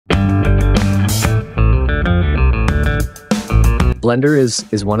Blender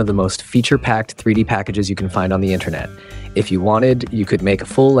is one of the most feature-packed 3D packages you can find on the internet. If you wanted, you could make a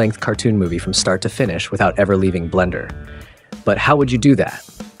full-length cartoon movie from start to finish without ever leaving Blender. But how would you do that?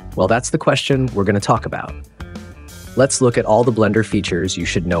 Well, that's the question we're going to talk about. Let's look at all the Blender features you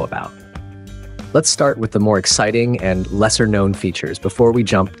should know about. Let's start with the more exciting and lesser-known features before we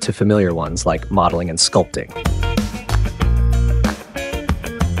jump to familiar ones like modeling and sculpting.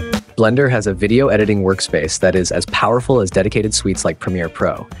 Blender has a video editing workspace that is as powerful as dedicated suites like Premiere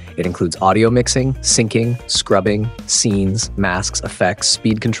Pro. It includes audio mixing, syncing, scrubbing, scenes, masks, effects,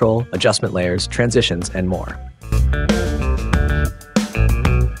 speed control, adjustment layers, transitions, and more.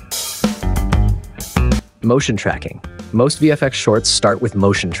 Motion tracking. Most VFX shorts start with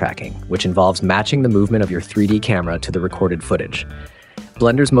motion tracking, which involves matching the movement of your 3D camera to the recorded footage.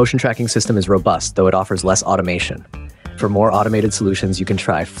 Blender's motion tracking system is robust, though it offers less automation. For more automated solutions, you can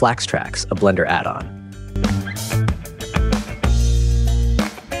try FlaxTrax, a Blender add-on.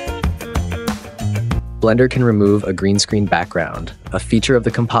 Blender can remove a green screen background, a feature of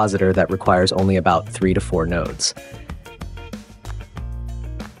the compositor that requires only about 3 to 4 nodes.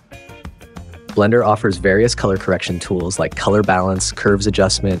 Blender offers various color correction tools like color balance, curves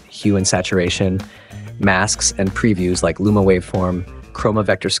adjustment, hue and saturation, masks, and previews like Luma waveform, chroma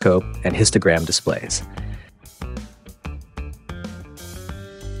vector scope, and histogram displays.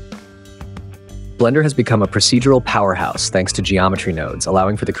 Blender has become a procedural powerhouse thanks to geometry nodes,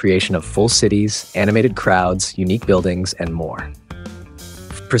 allowing for the creation of full cities, animated crowds, unique buildings, and more.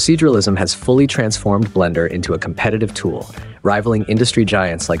 Proceduralism has fully transformed Blender into a competitive tool, rivaling industry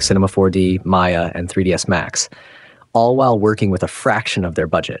giants like Cinema 4D, Maya, and 3ds Max, all while working with a fraction of their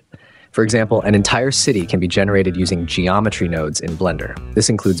budget. For example, an entire city can be generated using geometry nodes in Blender. This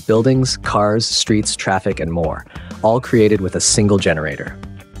includes buildings, cars, streets, traffic, and more, all created with a single generator.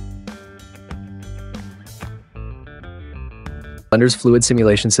 Blender's fluid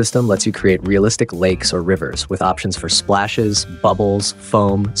simulation system lets you create realistic lakes or rivers with options for splashes, bubbles,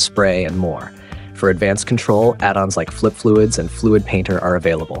 foam, spray, and more. For advanced control, add-ons like Flip Fluids and Fluid Painter are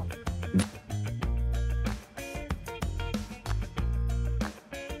available.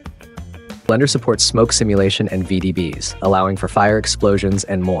 Blender supports smoke simulation and VDBs, allowing for fire explosions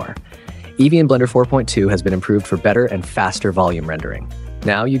and more. Eevee in Blender 4.2 has been improved for better and faster volume rendering.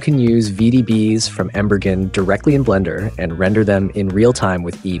 Now you can use VDBs from Embergen directly in Blender and render them in real time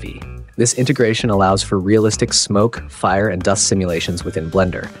with Eevee. This integration allows for realistic smoke, fire, and dust simulations within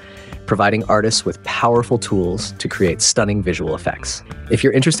Blender, providing artists with powerful tools to create stunning visual effects. If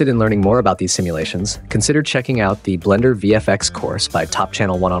you're interested in learning more about these simulations, consider checking out the Blender Vfx course by Top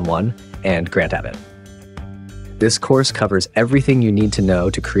Channel 101 and Grant Abbott. This course covers everything you need to know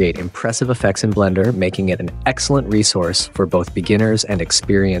to create impressive effects in Blender, making it an excellent resource for both beginners and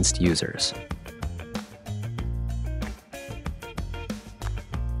experienced users.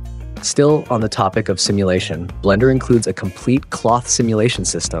 Still on the topic of simulation, Blender includes a complete cloth simulation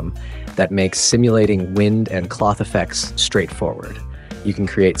system that makes simulating wind and cloth effects straightforward. You can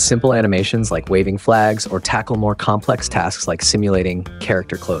create simple animations like waving flags or tackle more complex tasks like simulating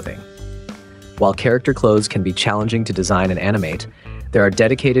character clothing. While character clothes can be challenging to design and animate, there are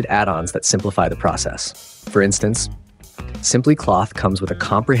dedicated add-ons that simplify the process. For instance, Simply Cloth comes with a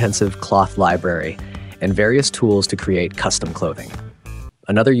comprehensive cloth library and various tools to create custom clothing.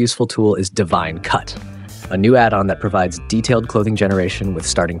 Another useful tool is Divine Cut, a new add-on that provides detailed clothing generation with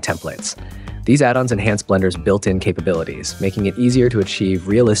starting templates. These add-ons enhance Blender's built-in capabilities, making it easier to achieve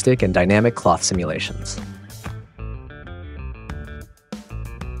realistic and dynamic cloth simulations.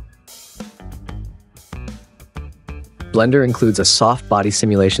 Blender includes a soft body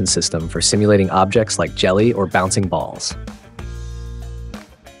simulation system for simulating objects like jelly or bouncing balls.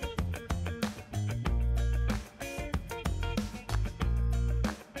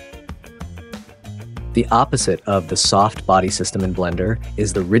 The opposite of the soft body system in Blender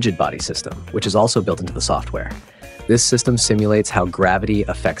is the rigid body system, which is also built into the software. This system simulates how gravity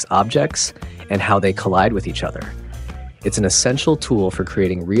affects objects and how they collide with each other. It's an essential tool for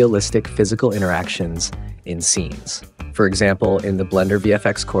creating realistic physical interactions in scenes. For example, in the Blender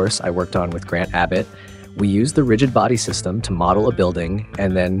Vfx course I worked on with Grant Abbott, we used the rigid body system to model a building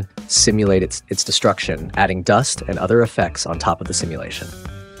and then simulate its destruction, adding dust and other effects on top of the simulation.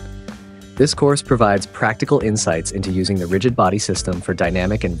 This course provides practical insights into using the rigid body system for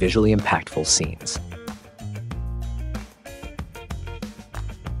dynamic and visually impactful scenes.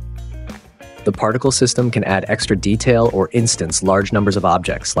 The particle system can add extra detail or instance large numbers of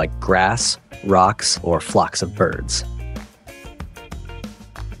objects like grass, rocks, or flocks of birds.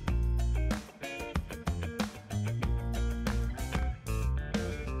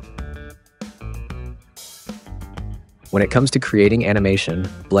 When it comes to creating animation,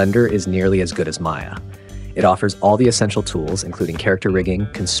 Blender is nearly as good as Maya. It offers all the essential tools, including character rigging,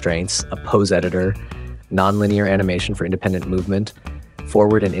 constraints, a pose editor, nonlinear animation for independent movement,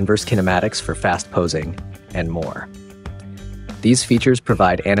 forward and inverse kinematics for fast posing, and more. These features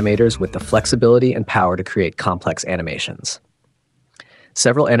provide animators with the flexibility and power to create complex animations.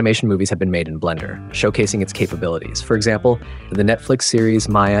 Several animation movies have been made in Blender, showcasing its capabilities. For example, the Netflix series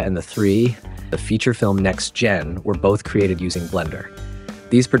Maya and the Three, the feature film Next Gen were both created using Blender.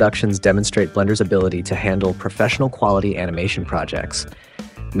 These productions demonstrate Blender's ability to handle professional quality animation projects,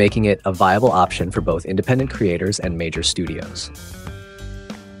 making it a viable option for both independent creators and major studios.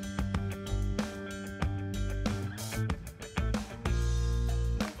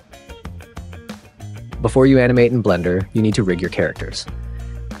 Before you animate in Blender, you need to rig your characters.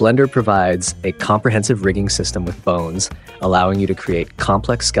 Blender provides a comprehensive rigging system with bones, allowing you to create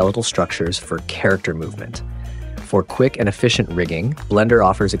complex skeletal structures for character movement. For quick and efficient rigging, Blender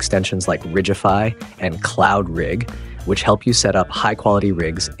offers extensions like Rigify and Cloud Rig, which help you set up high-quality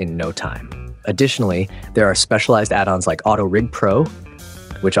rigs in no time. Additionally, there are specialized add-ons like Auto Rig Pro,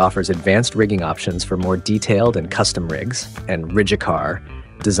 which offers advanced rigging options for more detailed and custom rigs, and Rigicar,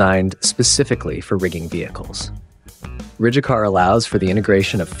 designed specifically for rigging vehicles. Rigicar allows for the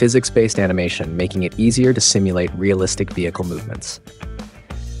integration of physics-based animation, making it easier to simulate realistic vehicle movements.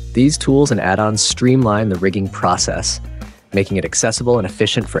 These tools and add-ons streamline the rigging process, making it accessible and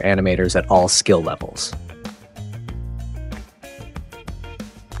efficient for animators at all skill levels.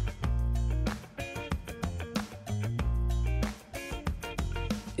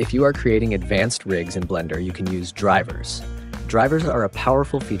 If you are creating advanced rigs in Blender, you can use drivers. Drivers are a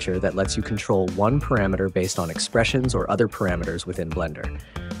powerful feature that lets you control one parameter based on expressions or other parameters within Blender.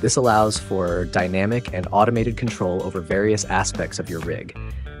 This allows for dynamic and automated control over various aspects of your rig,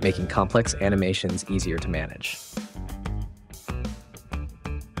 making complex animations easier to manage.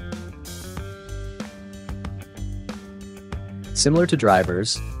 Similar to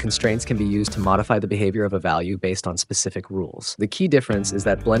drivers, constraints can be used to modify the behavior of a value based on specific rules. The key difference is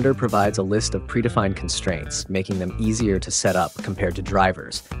that Blender provides a list of predefined constraints, making them easier to set up compared to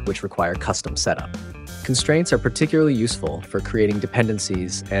drivers, which require custom setup. Constraints are particularly useful for creating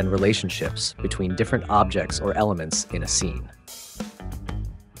dependencies and relationships between different objects or elements in a scene.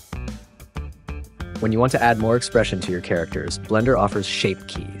 When you want to add more expression to your characters, Blender offers shape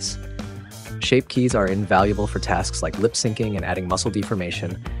keys. Shape keys are invaluable for tasks like lip syncing and adding muscle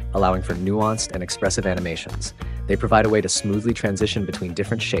deformation, allowing for nuanced and expressive animations. They provide a way to smoothly transition between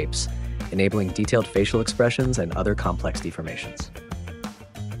different shapes, enabling detailed facial expressions and other complex deformations.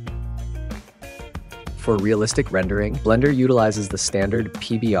 For realistic rendering, Blender utilizes the standard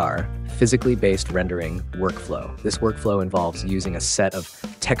PBR, physically based rendering workflow. This workflow involves using a set of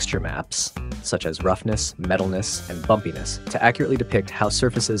texture maps, such as roughness, metalness, and bumpiness, to accurately depict how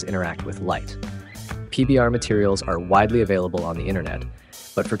surfaces interact with light. PBR materials are widely available on the internet,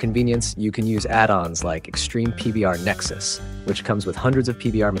 but for convenience, you can use add-ons like Extreme PBR Nexus, which comes with hundreds of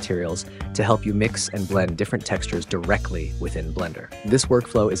PBR materials to help you mix and blend different textures directly within Blender. This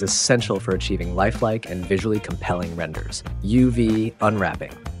workflow is essential for achieving lifelike and visually compelling renders. UV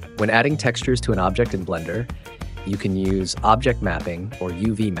unwrapping. When adding textures to an object in Blender, you can use object mapping or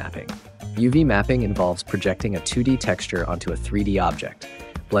UV mapping. UV mapping involves projecting a 2D texture onto a 3D object.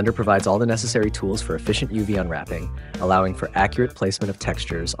 Blender provides all the necessary tools for efficient UV unwrapping, allowing for accurate placement of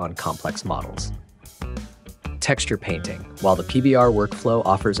textures on complex models. Texture painting. While the PBR workflow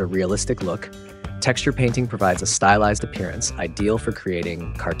offers a realistic look, texture painting provides a stylized appearance, ideal for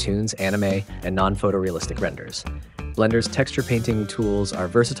creating cartoons, anime, and non-photorealistic renders. Blender's texture painting tools are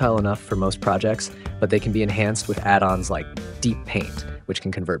versatile enough for most projects, but they can be enhanced with add-ons like Deep Paint, which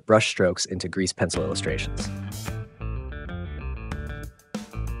can convert brush strokes into grease pencil illustrations.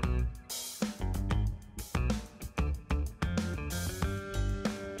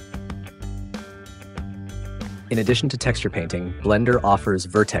 In addition to texture painting, Blender offers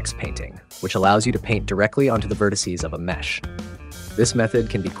vertex painting, which allows you to paint directly onto the vertices of a mesh. This method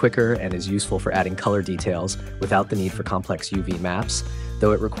can be quicker and is useful for adding color details without the need for complex UV maps,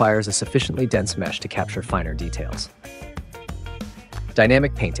 though it requires a sufficiently dense mesh to capture finer details.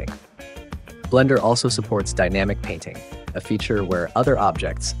 Dynamic painting. Blender also supports dynamic painting, a feature where other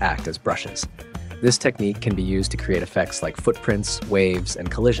objects act as brushes. This technique can be used to create effects like footprints, waves, and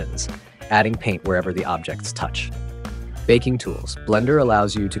collisions, adding paint wherever the objects touch. Baking tools. Blender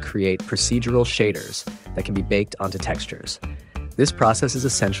allows you to create procedural shaders that can be baked onto textures. This process is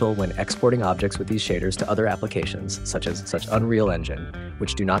essential when exporting objects with these shaders to other applications, such as Unreal Engine,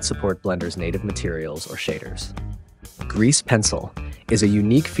 which do not support Blender's native materials or shaders. Grease pencil. is a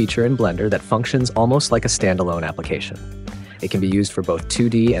unique feature in Blender that functions almost like a standalone application. It can be used for both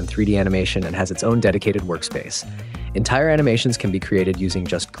 2D and 3D animation and has its own dedicated workspace. Entire animations can be created using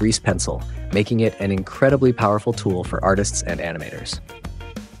just Grease Pencil, making it an incredibly powerful tool for artists and animators.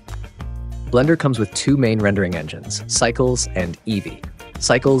 Blender comes with two main rendering engines, Cycles and Eevee.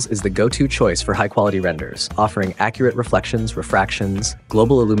 Cycles is the go-to choice for high-quality renders, offering accurate reflections, refractions,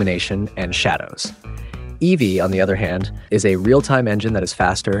 global illumination, and shadows. Eevee, on the other hand, is a real-time engine that is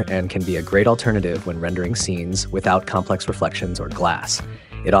faster and can be a great alternative when rendering scenes without complex reflections or glass.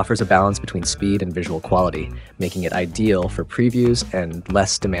 It offers a balance between speed and visual quality, making it ideal for previews and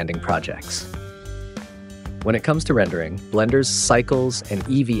less demanding projects. When it comes to rendering, Blender's Cycles and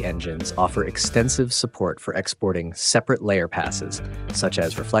Eevee engines offer extensive support for exporting separate layer passes, such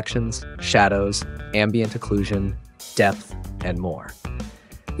as reflections, shadows, ambient occlusion, depth, and more.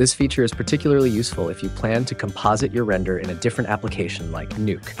 This feature is particularly useful if you plan to composite your render in a different application like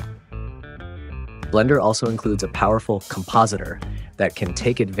Nuke. Blender also includes a powerful compositor that can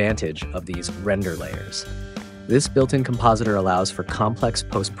take advantage of these render layers. This built-in compositor allows for complex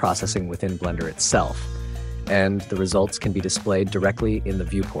post-processing within Blender itself, and the results can be displayed directly in the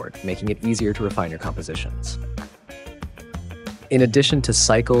viewport, making it easier to refine your compositions. In addition to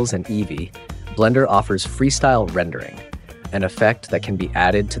Cycles and Eevee, Blender offers freestyle rendering, an effect that can be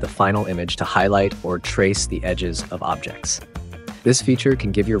added to the final image to highlight or trace the edges of objects. This feature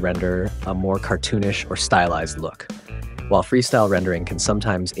can give your render a more cartoonish or stylized look. While freestyle rendering can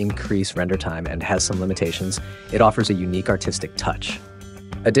sometimes increase render time and has some limitations, it offers a unique artistic touch.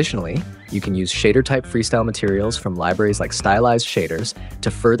 Additionally, you can use shader-type freestyle materials from libraries like stylized shaders to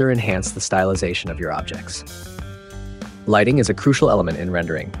further enhance the stylization of your objects. Lighting is a crucial element in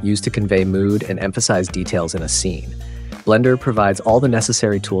rendering, used to convey mood and emphasize details in a scene. Blender provides all the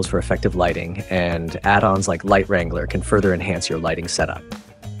necessary tools for effective lighting, and add-ons like Light Wrangler can further enhance your lighting setup.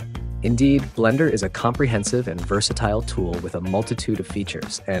 Indeed, Blender is a comprehensive and versatile tool with a multitude of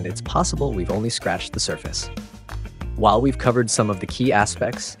features, and it's possible we've only scratched the surface. While we've covered some of the key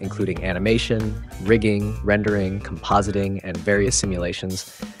aspects, including animation, rigging, rendering, compositing, and various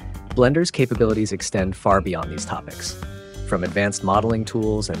simulations, Blender's capabilities extend far beyond these topics. From advanced modeling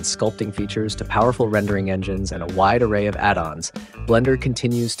tools and sculpting features to powerful rendering engines and a wide array of add-ons, Blender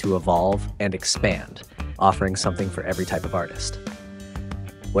continues to evolve and expand, offering something for every type of artist.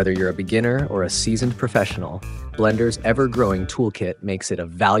 Whether you're a beginner or a seasoned professional, Blender's ever-growing toolkit makes it a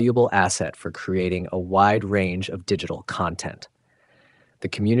valuable asset for creating a wide range of digital content. The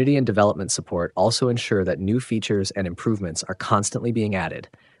community and development support also ensure that new features and improvements are constantly being added,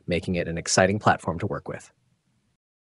 making it an exciting platform to work with.